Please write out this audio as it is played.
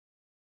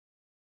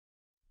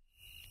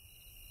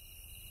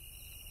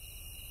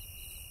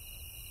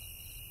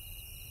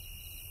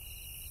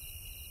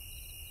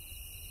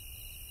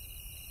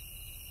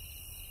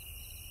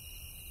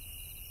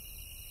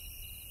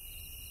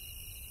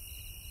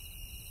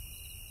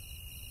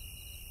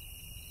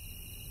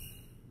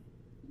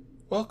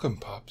Welcome,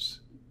 pups.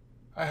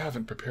 I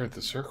haven't prepared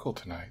the circle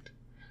tonight,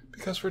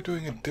 because we're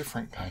doing a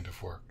different kind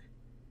of work.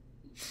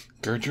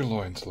 Gird your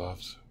loins,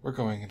 loves. We're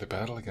going into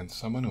battle against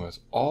someone who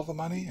has all the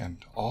money and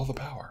all the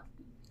power.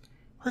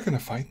 We're going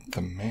to fight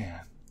the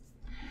man.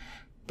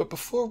 But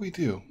before we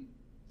do,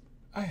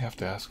 I have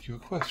to ask you a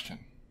question.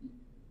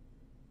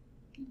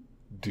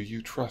 Do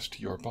you trust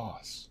your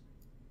boss?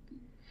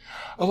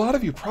 A lot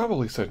of you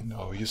probably said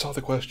no. You saw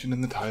the question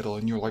in the title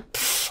and you're like,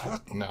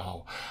 fuck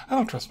no, I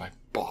don't trust my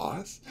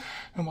boss.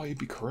 And while you'd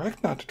be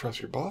correct not to trust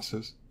your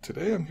bosses,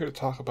 today I'm here to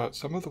talk about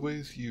some of the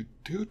ways you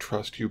do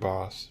trust your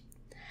boss.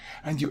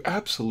 And you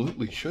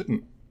absolutely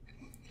shouldn't.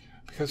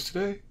 Because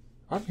today,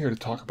 I'm here to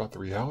talk about the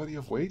reality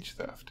of wage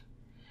theft.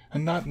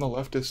 And not in the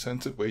leftist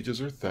sense that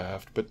wages are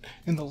theft, but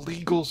in the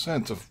legal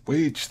sense of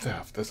wage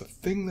theft as a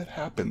thing that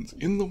happens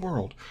in the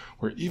world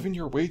where even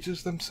your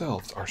wages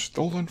themselves are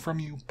stolen from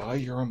you by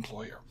your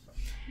employer.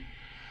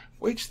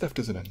 Wage theft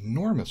is an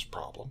enormous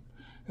problem,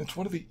 and it's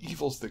one of the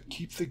evils that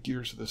keep the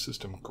gears of the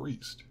system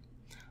greased.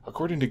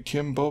 According to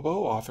Kim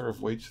Bobo, author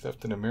of Wage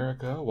Theft in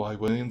America, Why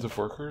Millions of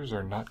Workers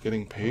Are Not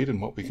Getting Paid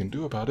and What We Can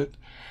Do About It,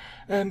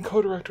 and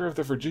co-director of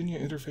the Virginia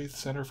Interfaith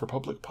Center for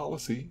Public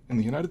Policy, in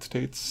the United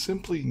States,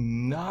 simply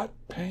not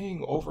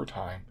paying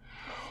overtime,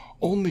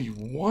 only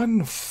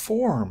one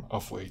form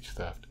of wage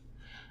theft,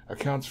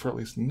 accounts for at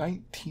least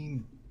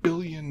 $19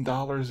 billion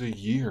a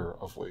year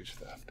of wage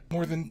theft.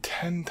 More than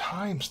 10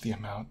 times the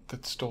amount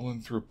that's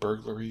stolen through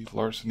burglary,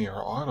 larceny,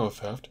 or auto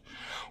theft,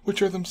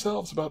 which are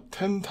themselves about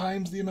 10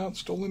 times the amount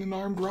stolen in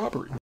armed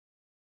robbery.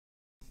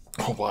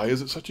 Why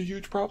is it such a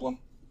huge problem?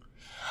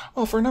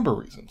 Well, for a number of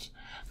reasons.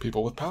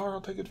 People with power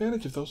will take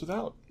advantage of those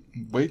without.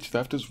 Wage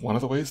theft is one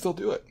of the ways they'll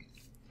do it.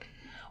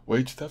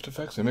 Wage theft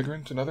affects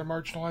immigrants and other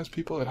marginalized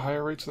people at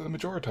higher rates than the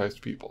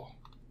majoritized people.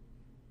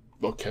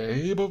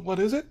 Okay, but what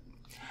is it?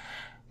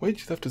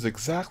 Wage theft is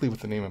exactly what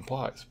the name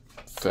implies.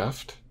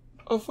 Theft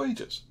of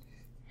wages.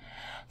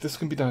 This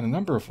can be done a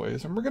number of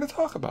ways, and we're going to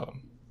talk about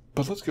them.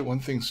 But let's get one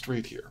thing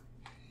straight here.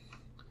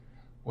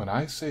 When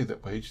I say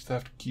that wage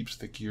theft keeps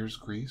the gears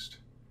greased,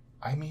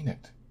 I mean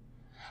it.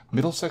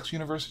 Middlesex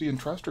University and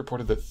Trust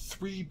reported that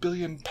 £3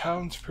 billion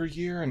per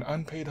year in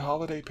unpaid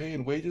holiday pay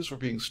and wages were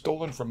being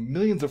stolen from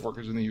millions of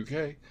workers in the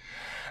UK,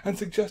 and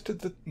suggested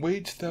that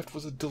wage theft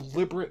was a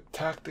deliberate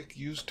tactic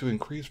used to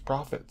increase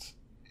profits.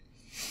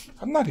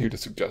 I'm not here to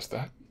suggest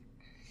that.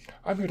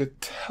 I'm here to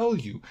tell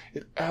you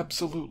it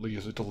absolutely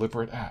is a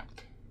deliberate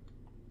act.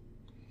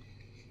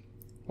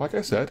 Like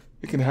I said,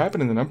 it can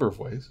happen in a number of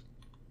ways.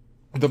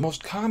 The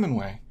most common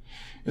way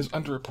is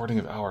underreporting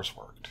of hours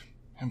worked.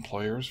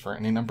 Employers, for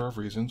any number of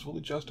reasons, will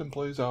adjust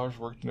employees' hours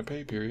worked in a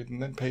pay period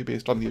and then pay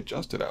based on the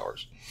adjusted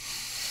hours.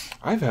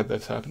 I've had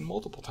this happen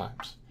multiple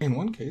times. In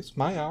one case,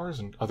 my hours,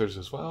 and others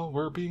as well,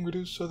 were being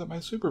reduced so that my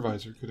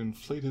supervisor could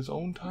inflate his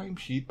own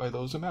timesheet by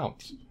those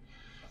amounts.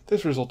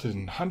 This resulted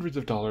in hundreds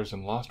of dollars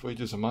in lost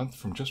wages a month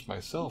from just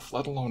myself,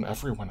 let alone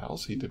everyone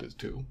else he did it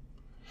to.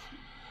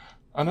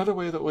 Another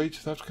way that wage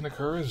theft can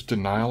occur is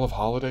denial of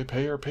holiday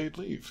pay or paid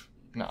leave.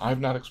 Now,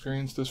 I've not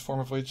experienced this form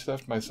of wage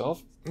theft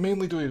myself,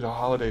 mainly due to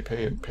holiday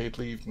pay and paid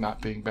leave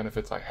not being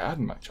benefits I had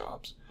in my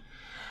jobs.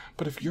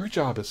 But if your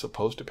job is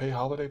supposed to pay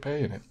holiday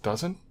pay and it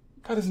doesn't,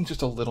 that isn't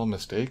just a little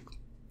mistake.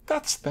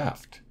 That's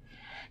theft.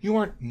 You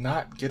aren't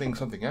not getting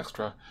something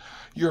extra.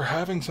 You're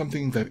having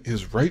something that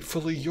is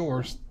rightfully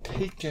yours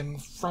taken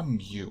from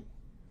you.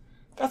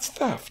 That's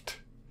theft.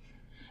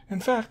 In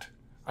fact,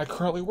 I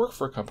currently work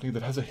for a company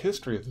that has a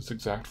history of this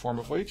exact form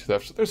of wage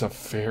theft, so there's a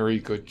very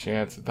good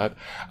chance that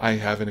I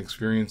haven't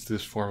experienced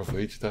this form of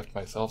wage theft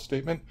myself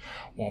statement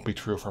won't be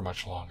true for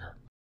much longer.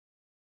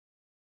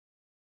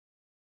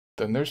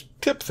 Then there's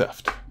tip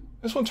theft.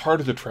 This one's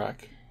harder to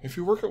track. If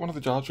you work at one of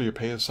the jobs where your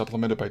pay is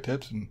supplemented by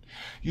tips, and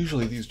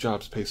usually these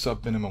jobs pay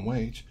sub-minimum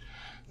wage,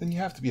 then you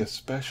have to be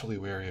especially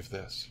wary of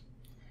this.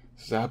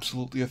 This is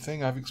absolutely a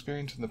thing I've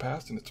experienced in the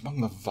past, and it's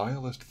among the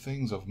vilest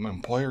things an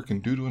employer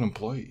can do to an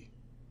employee.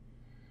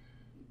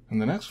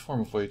 And the next form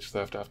of wage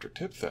theft after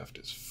tip theft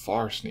is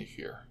far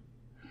sneakier.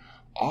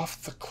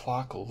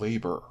 Off-the-clock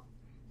labor.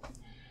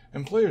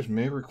 Employers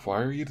may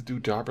require you to do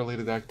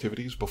job-related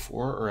activities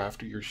before or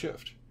after your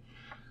shift.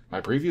 My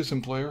previous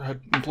employer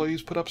had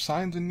employees put up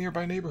signs in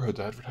nearby neighborhoods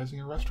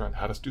advertising a restaurant,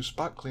 had us do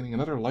spot cleaning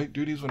and other light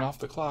duties when off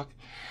the clock,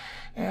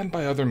 and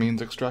by other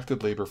means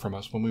extracted labor from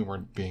us when we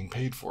weren't being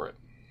paid for it.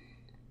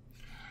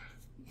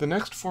 The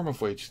next form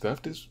of wage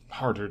theft is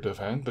harder to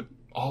defend, but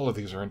all of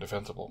these are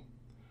indefensible.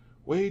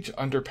 Wage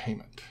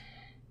underpayment.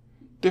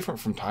 Different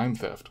from time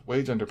theft,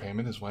 wage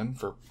underpayment is when,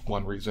 for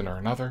one reason or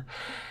another,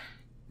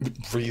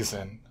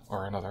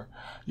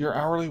 your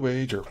hourly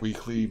wage or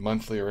weekly,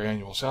 monthly, or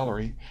annual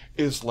salary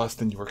is less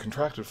than you were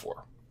contracted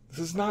for. This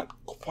is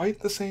not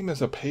quite the same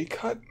as a pay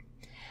cut,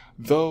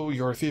 though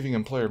your thieving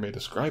employer may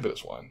describe it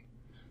as one.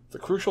 The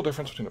crucial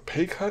difference between a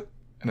pay cut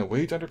and a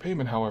wage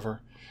underpayment,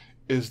 however,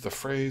 is the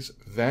phrase,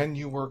 "than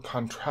you were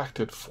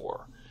contracted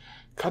for."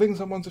 Cutting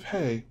someone's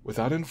pay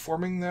without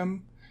informing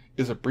them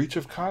is a breach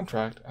of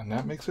contract, and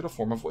that makes it a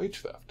form of wage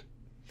theft.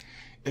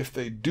 If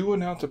they do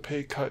announce a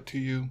pay cut to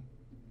you,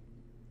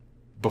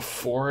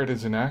 before it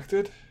is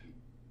enacted,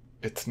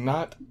 it's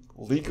not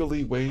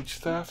legally wage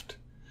theft,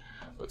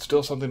 but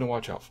still something to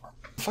watch out for.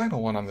 The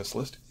final one on this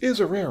list is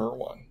a rarer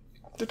one: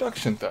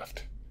 deduction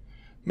theft.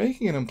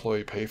 Making an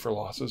employee pay for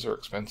losses or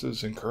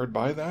expenses incurred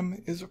by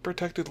them is a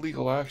protected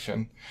legal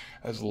action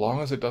as long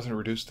as it doesn't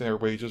reduce their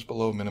wages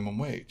below minimum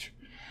wage.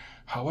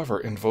 However,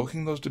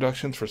 invoking those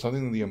deductions for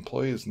something that the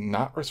employee is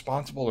not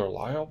responsible or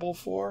liable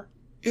for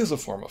is a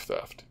form of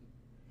theft.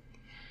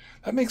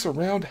 That makes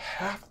around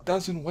half a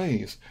dozen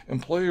ways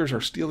employers are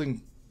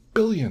stealing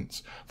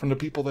billions from the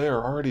people they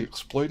are already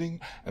exploiting,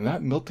 and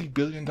that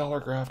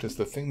multi-billion-dollar graft is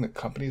the thing that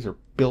companies are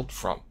built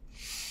from.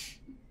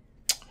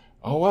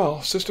 Oh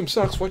well, system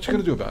sucks. What you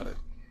going to do about it?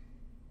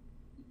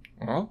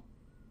 Well,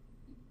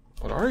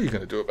 what are you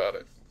going to do about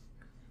it?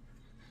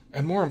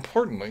 And more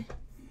importantly,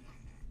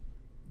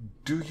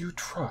 do you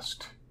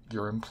trust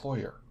your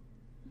employer?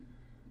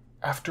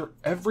 After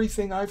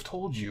everything I've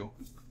told you,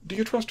 do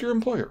you trust your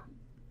employer?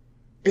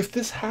 If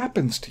this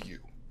happens to you,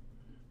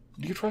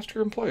 do you trust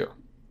your employer?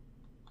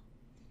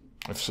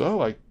 If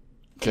so, I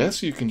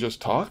guess you can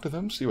just talk to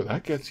them, see what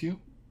that gets you.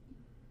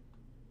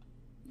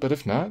 But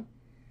if not,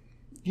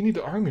 you need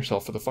to arm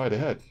yourself for the fight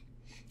ahead.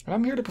 And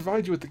I'm here to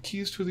provide you with the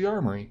keys to the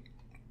armory.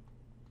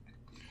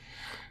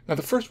 Now,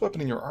 the first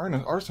weapon in your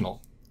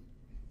arsenal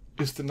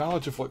is the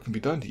knowledge of what can be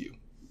done to you.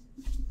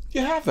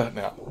 You have that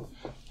now.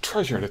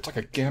 Treasure it. It's like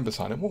a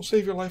gambeson. It won't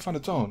save your life on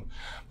its own,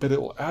 but it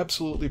will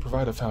absolutely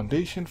provide a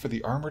foundation for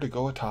the armor to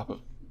go atop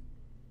of.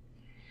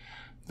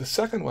 The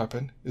second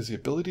weapon is the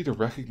ability to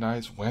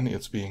recognize when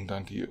it's being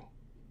done to you.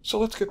 So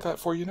let's get that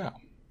for you now.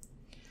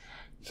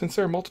 Since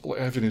there are multiple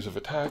avenues of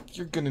attack,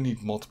 you're going to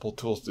need multiple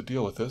tools to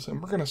deal with this,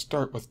 and we're going to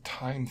start with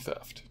time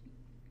theft.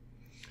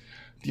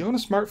 Do you own a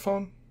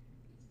smartphone?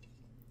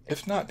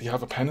 If not, do you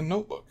have a pen and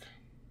notebook?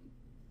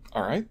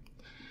 Alright,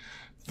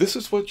 this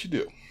is what you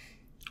do.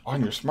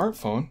 On your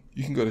smartphone,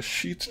 you can go to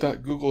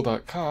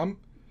sheets.google.com.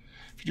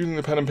 If you're doing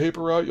the pen and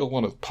paper route, you'll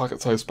want a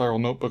pocket-sized spiral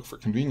notebook for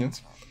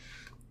convenience.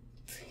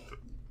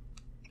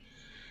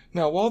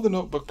 Now, while the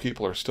notebook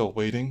people are still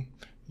waiting,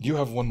 you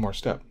have one more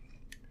step.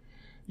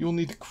 You'll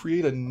need to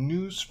create a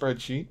new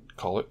spreadsheet,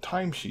 call it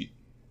timesheet.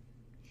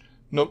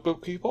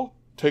 Notebook people,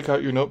 take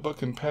out your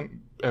notebook and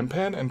pen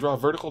and draw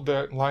vertical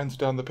lines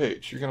down the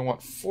page. You're going to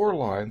want 4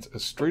 lines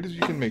as straight as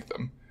you can make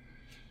them.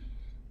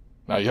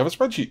 Now you have a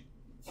spreadsheet.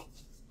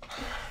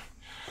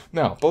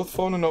 Now, both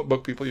phone and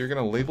notebook people, you're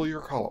going to label your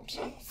columns.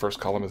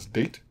 First column is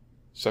date,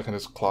 second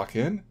is clock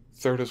in,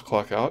 third is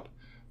clock out,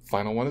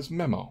 final one is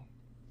memo.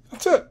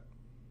 That's it.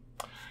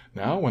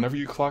 Now, whenever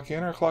you clock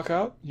in or clock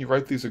out, you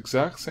write these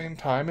exact same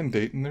time and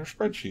date in their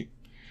spreadsheet.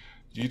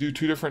 Do you do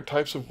 2 different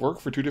types of work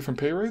for 2 different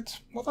pay rates?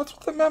 Well, that's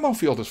what the memo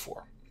field is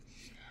for.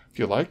 If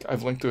you like,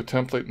 I've linked to a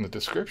template in the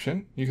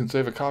description. You can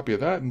save a copy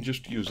of that and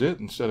just use it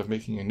instead of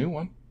making a new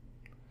one.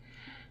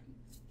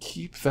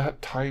 Keep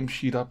that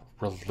timesheet up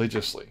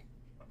religiously.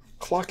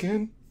 Clock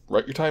in,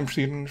 write your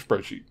timesheet in your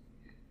spreadsheet.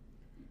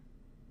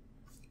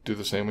 Do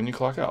the same when you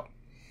clock out.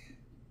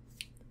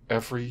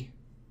 Every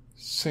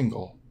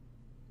single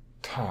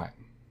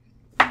time.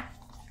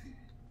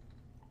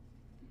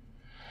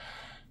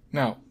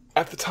 Now,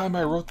 at the time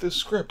I wrote this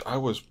script, I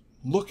was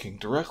looking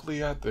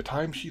directly at the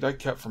timesheet I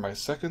kept for my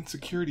second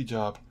security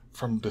job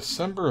from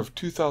December of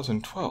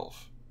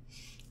 2012.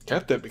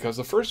 Kept it because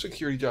the first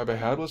security job I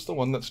had was the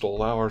one that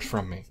stole hours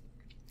from me.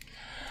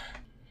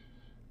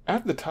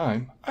 At the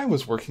time, I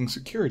was working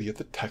security at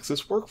the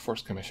Texas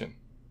Workforce Commission.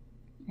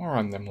 More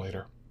on them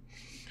later.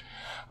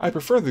 I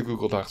prefer the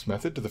Google Docs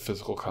method to the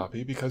physical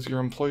copy because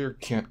your employer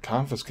can't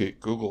confiscate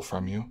Google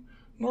from you,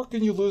 nor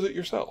can you lose it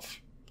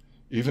yourself.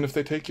 Even if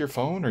they take your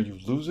phone or you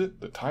lose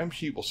it, the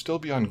timesheet will still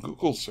be on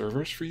Google's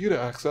servers for you to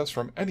access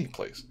from any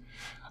place.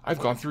 I've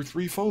gone through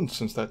 3 phones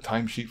since that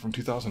timesheet from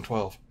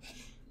 2012.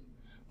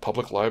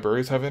 Public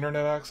libraries have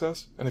internet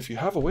access, and if you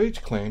have a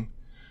wage claim,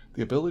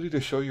 the ability to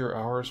show your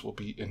hours will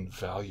be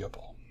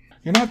invaluable.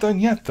 You're not done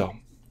yet, though.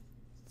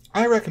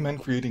 I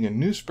recommend creating a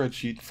new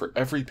spreadsheet for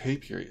every pay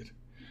period.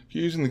 If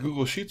you're using the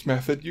Google Sheets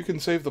method, you can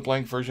save the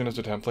blank version as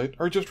a template,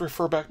 or just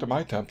refer back to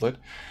my template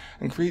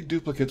and create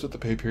duplicates with the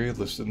pay period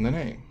listed in the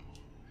name.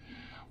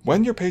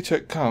 When your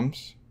paycheck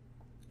comes,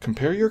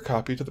 compare your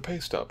copy to the pay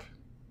stub.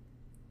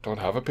 Don't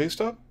have a pay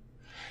stub?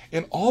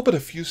 In all but a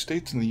few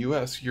states in the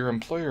U.S., your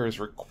employer is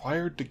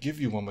required to give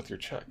you one with your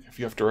check. If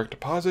you have direct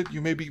deposit, you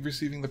may be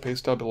receiving the pay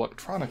stub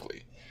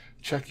electronically.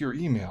 Check your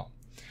email.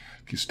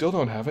 If you still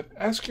don't have it,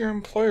 ask your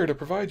employer to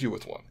provide you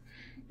with one.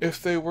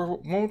 If they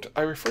won't,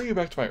 I refer you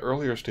back to my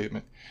earlier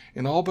statement.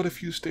 In all but a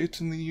few states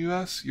in the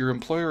U.S., your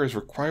employer is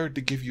required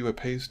to give you a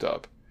pay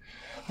stub.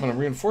 I'm going to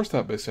reinforce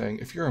that by saying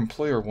if your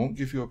employer won't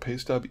give you a pay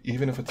stub,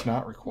 even if it's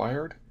not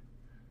required,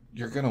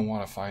 you're going to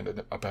want to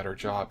find a better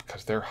job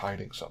because they're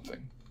hiding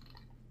something.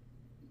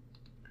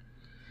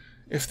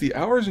 If the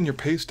hours in your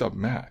pay stub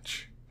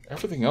match,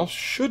 everything else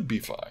should be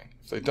fine.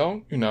 If they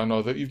don't, you now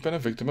know that you've been a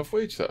victim of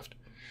wage theft.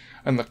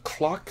 And the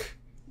clock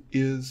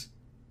is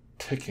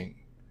ticking.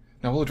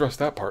 Now we'll address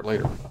that part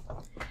later.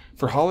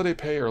 For holiday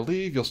pay or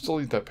leave, you'll still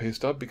need that pay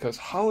stub because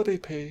holiday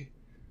pay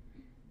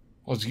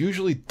Well, it's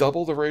usually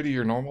double the rate of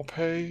your normal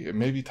pay. It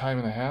may be time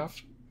and a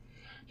half.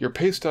 Your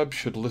pay stub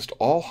should list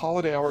all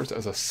holiday hours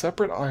as a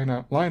separate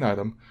line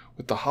item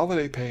with the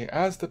holiday pay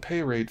as the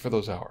pay rate for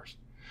those hours.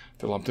 If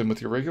they're lumped in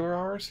with your regular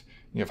hours,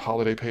 and you have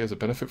holiday pay as a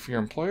benefit for your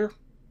employer,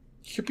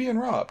 you're being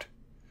robbed.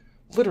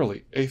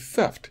 Literally, a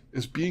theft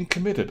is being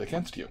committed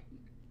against you.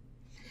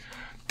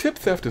 Tip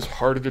theft is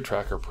harder to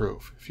track or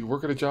prove. If you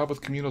work at a job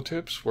with communal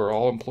tips where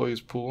all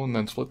employees pool and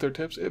then split their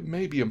tips, it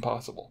may be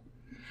impossible.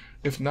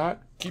 If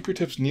not, keep your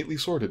tips neatly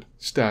sorted,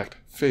 stacked,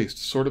 faced,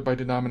 sorted by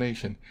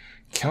denomination.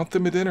 Count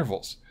them at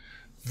intervals.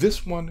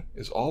 This one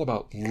is all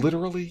about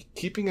literally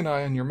keeping an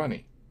eye on your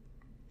money.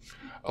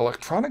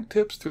 Electronic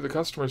tips through the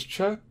customer's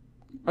check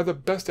are the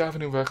best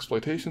avenue of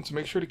exploitation, so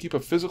make sure to keep a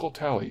physical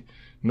tally,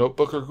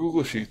 notebook or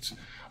Google Sheets,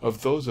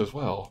 of those as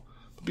well.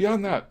 But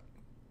beyond that,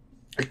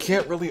 I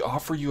can't really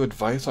offer you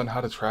advice on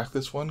how to track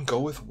this one. Go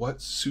with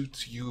what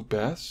suits you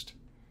best,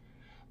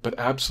 but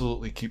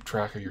absolutely keep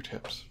track of your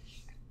tips.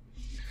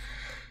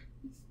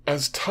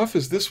 As tough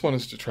as this one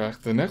is to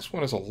track, the next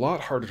one is a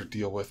lot harder to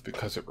deal with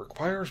because it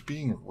requires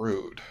being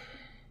rude.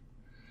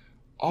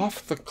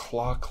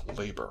 Off-the-clock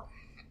labor.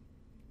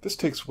 This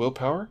takes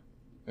willpower.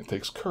 It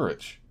takes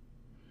courage.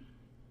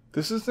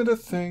 This isn't a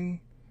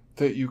thing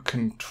that you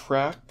can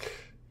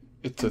track.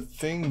 It's a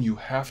thing you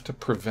have to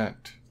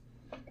prevent.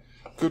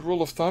 Good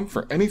rule of thumb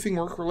for anything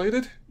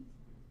work-related,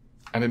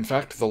 and in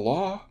fact the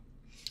law,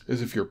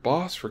 is if your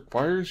boss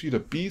requires you to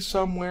be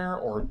somewhere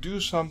or do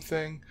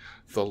something,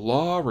 the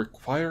law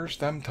requires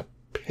them to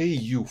pay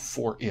you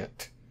for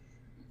it.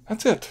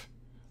 That's it.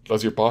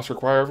 Does your boss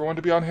require everyone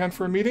to be on hand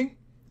for a meeting,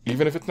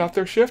 even if it's not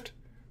their shift?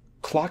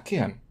 Clock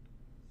in.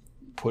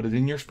 Put it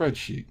in your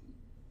spreadsheet.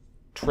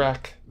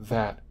 Track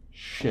that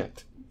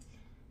shit.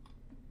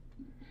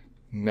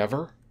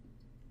 Never,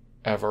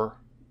 ever,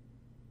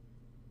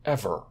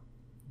 ever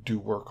do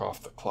work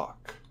off the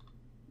clock.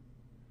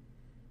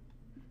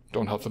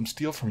 Don't help them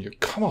steal from you.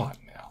 Come on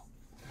now.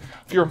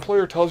 If your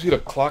employer tells you to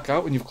clock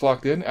out when you've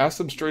clocked in, ask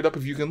them straight up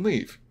if you can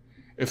leave.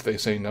 If they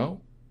say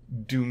no,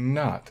 do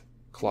not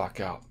clock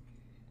out.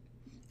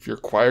 If you're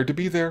required to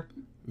be there,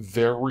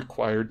 they're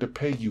required to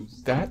pay you.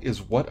 That is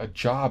what a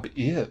job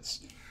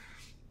is.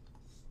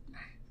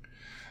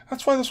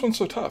 That's why this one's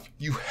so tough.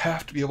 You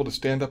have to be able to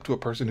stand up to a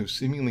person who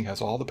seemingly has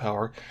all the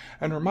power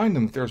and remind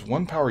them that there's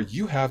one power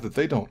you have that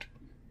they don't.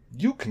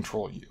 You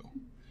control you.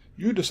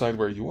 You decide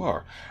where you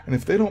are. And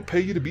if they don't pay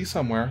you to be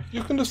somewhere,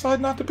 you can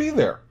decide not to be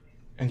there.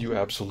 And you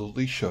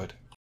absolutely should.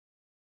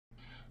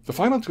 The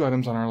final two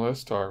items on our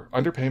list are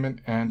underpayment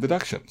and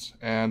deductions.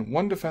 And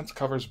one defense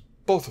covers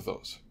both of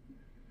those.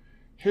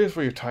 Here's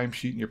where your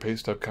timesheet and your pay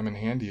stub come in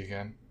handy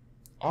again.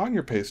 On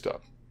your pay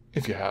stub,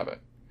 if you have it,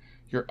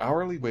 your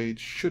hourly wage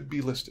should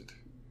be listed.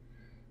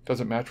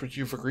 Does it match what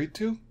you've agreed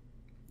to?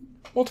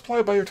 Multiply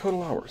it by your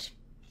total hours.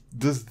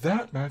 Does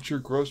that match your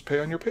gross pay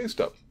on your pay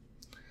stub?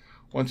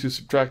 Once you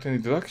subtract any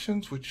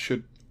deductions, which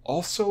should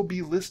also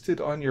be listed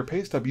on your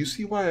pay stub, you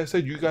see why I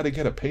said you got to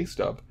get a pay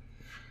stub.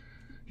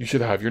 You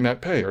should have your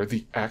net pay, or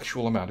the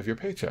actual amount of your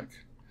paycheck.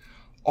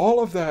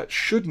 All of that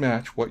should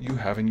match what you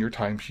have in your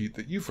timesheet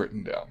that you've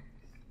written down.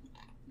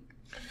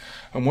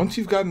 And once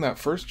you've gotten that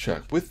first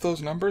check with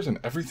those numbers and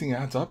everything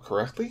adds up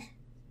correctly,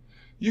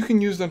 you can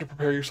use them to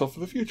prepare yourself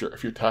for the future.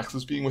 If your tax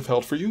is being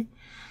withheld for you,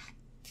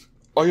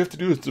 all you have to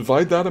do is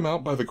divide that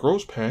amount by the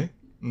gross pay,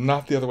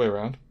 not the other way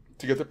around,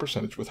 to get the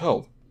percentage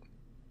withheld.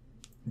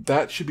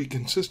 That should be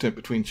consistent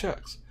between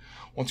checks.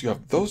 Once you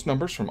have those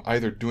numbers from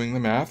either doing the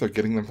math or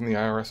getting them from the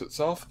IRS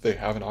itself, they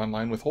have an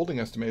online withholding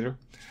estimator,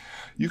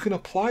 you can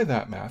apply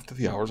that math to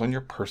the hours on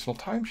your personal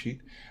timesheet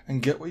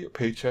and get what your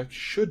paycheck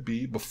should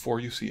be before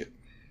you see it.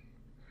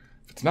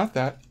 If it's not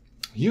that,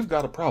 you've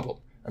got a problem,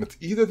 and it's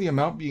either the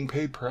amount being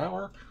paid per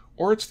hour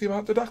or it's the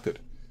amount deducted.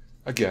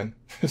 Again,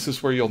 this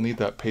is where you'll need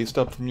that pay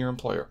stub from your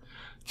employer.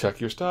 Check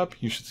your stub,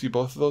 you should see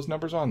both of those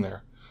numbers on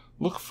there.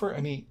 Look for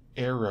any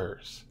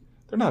errors.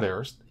 They're not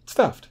errors, it's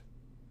theft.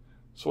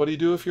 So what do you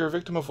do if you're a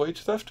victim of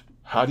wage theft?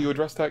 How do you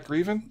address that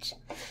grievance?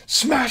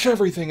 Smash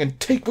everything and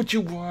take what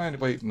you want.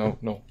 Wait, no,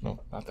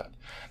 not that.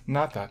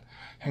 Not that.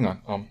 Hang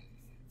on.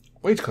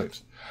 Wage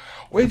claims.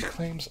 Wage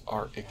claims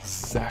are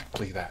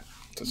exactly that.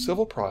 It's a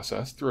civil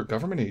process through a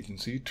government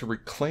agency to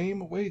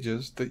reclaim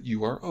wages that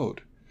you are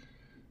owed.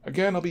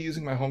 Again, I'll be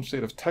using my home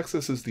state of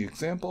Texas as the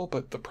example,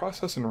 but the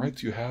process and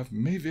rights you have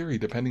may vary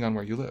depending on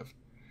where you live.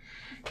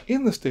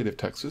 In the state of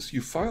Texas,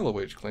 you file a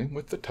wage claim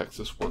with the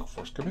Texas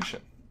Workforce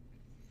Commission.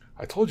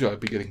 I told you I'd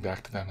be getting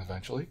back to them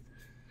eventually.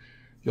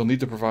 You'll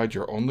need to provide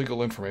your own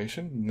legal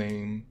information,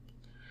 name,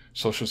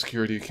 social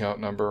security account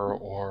number,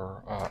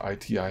 or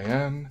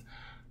ITIN,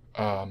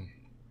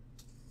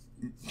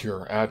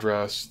 your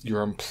address,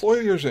 your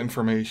employer's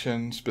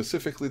information,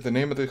 specifically the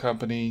name of the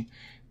company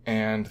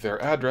and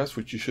their address,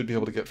 which you should be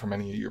able to get from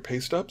any of your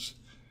pay stubs.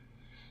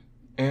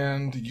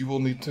 And you will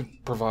need to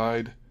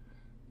provide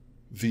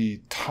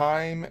the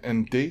time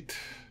and date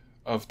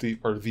of the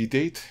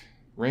date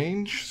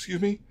range,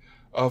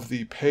 of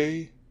the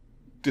pay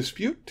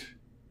dispute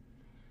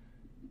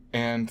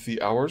and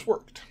the hours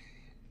worked.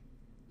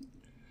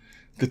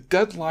 The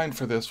deadline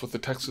for this with the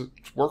Texas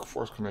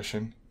Workforce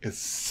Commission is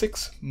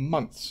 6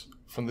 months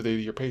from the date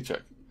of your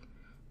paycheck.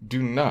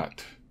 Do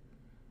not,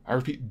 I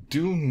repeat,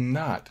 do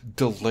not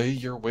delay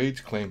your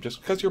wage claim just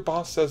because your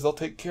boss says they'll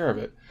take care of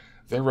it.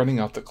 They're running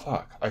out the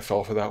clock. I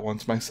fell for that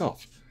once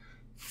myself.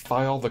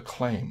 File the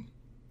claim.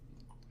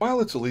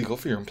 While it's illegal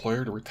for your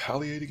employer to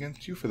retaliate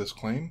against you for this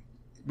claim,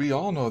 we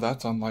all know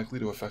that's unlikely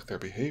to affect their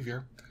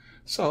behavior.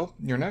 So,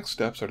 your next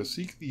steps are to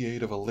seek the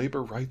aid of a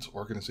labor rights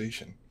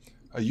organization.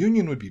 A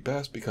union would be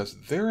best because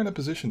they're in a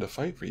position to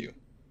fight for you.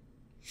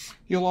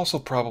 You'll also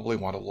probably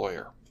want a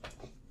lawyer.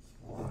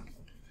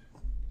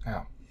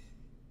 Now,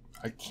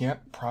 I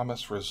can't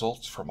promise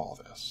results from all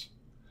this,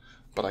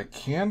 but I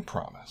can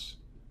promise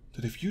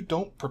that if you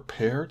don't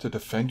prepare to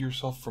defend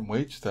yourself from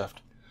wage theft,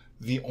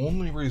 the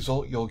only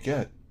result you'll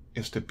get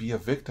is to be a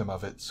victim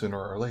of it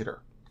sooner or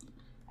later.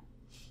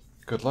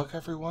 Good luck,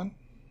 everyone,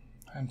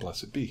 and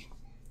blessed be.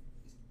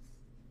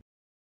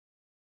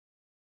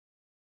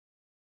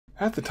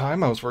 At the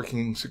time, I was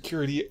working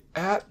security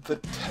at the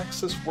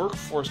Texas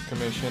Workforce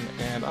Commission,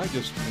 and I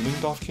just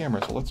leaned off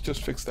camera, so let's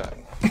just fix that.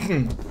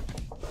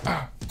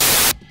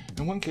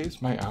 In one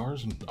case, my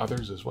hours and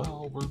others as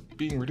well were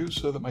being reduced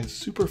so that my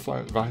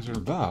supervisor, okay,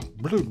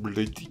 we're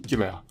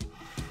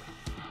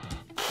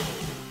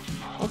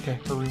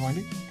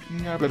rewinding.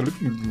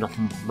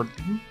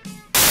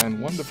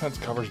 And one defense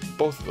covers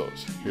both of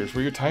those. Here's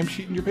where your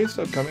timesheet and your pay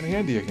stub come in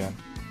handy again.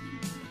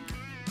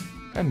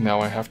 And now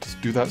I have to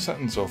do that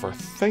sentence over.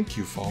 Thank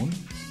you, phone.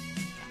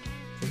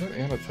 Was that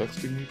Anna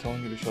texting me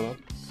telling me to shut up?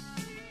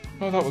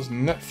 No, that was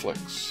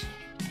Netflix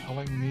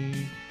telling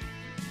me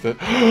that...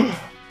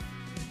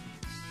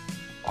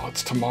 Oh,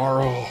 it's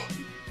tomorrow.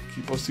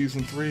 Keep us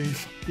season 3.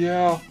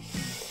 Yeah.